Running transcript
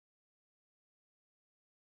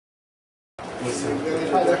Hi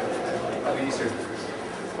there. Happy Easter.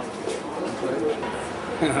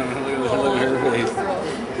 Look at her face.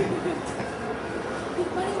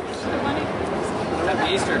 Happy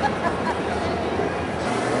Easter.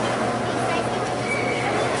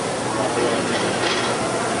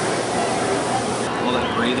 All that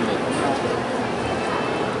breathable.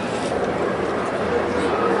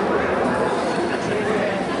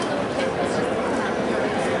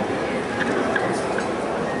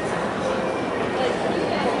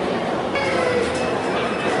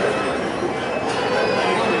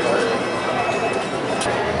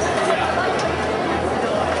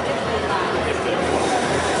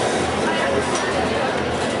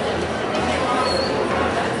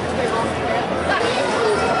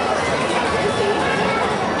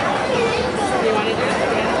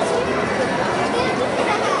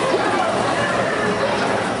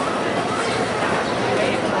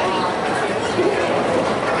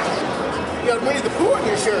 Winnie the Pooh on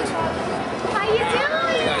your shirt. How you doing?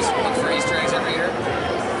 You guys look for Easter eggs every year? You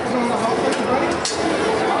want to help with the bunny?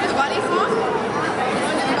 The bunny song?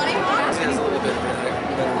 The bunny song? It has a little bit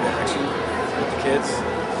better reaction with the kids.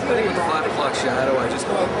 I think with the 5 o'clock shadow, I just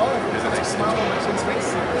go, There's a nice smile on my son's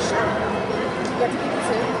face. Sure. You got to keep it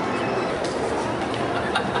too.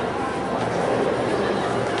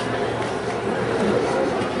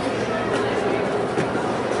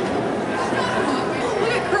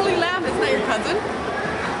 Look at Curly Lamb, that's not your cousin.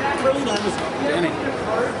 Curly Lamb is Danny,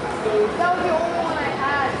 That was the only one I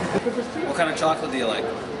had. what kind of chocolate do you like?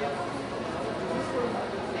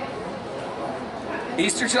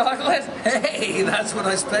 Easter chocolate? Hey, that's what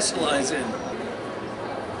I specialize in.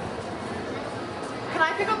 Can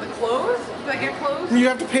I pick up the clothes? Do I get clothes? You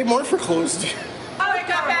have to pay more for clothes. Wake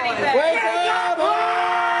up anything. Wake up!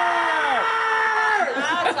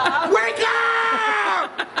 Wake up!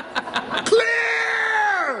 Clear!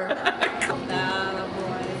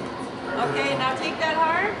 Okay, now take that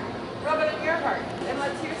heart, rub it in your heart, and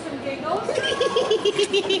let's hear some giggles.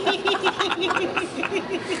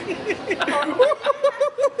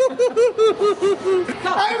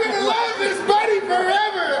 I'm gonna love this buddy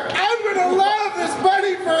forever! I'm gonna love this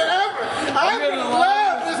buddy forever! I'm gonna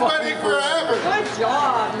love this buddy forever! Good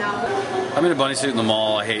job now. I'm in a bunny suit in the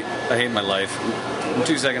mall. I hate my life. I'm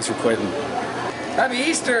 2 seconds from quitting. Happy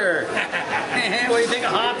Easter! What do you think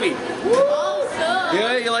of Hoppy? Awesome.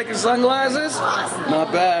 Yeah, you like your sunglasses? Awesome.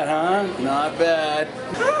 Not bad, huh? Not bad.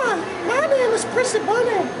 Hi, my name is Prissy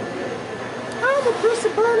Bunny. I'm a Prissy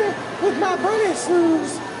Bunny with my bunny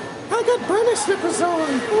shoes. I got bunny slippers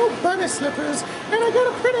on. Oh, bunny slippers. And I got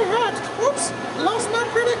a pretty hat. Oops, lost my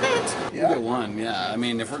pretty hat. Either one, yeah. I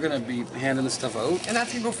mean, if we're gonna be handing this stuff out, And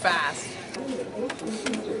that's gonna go fast.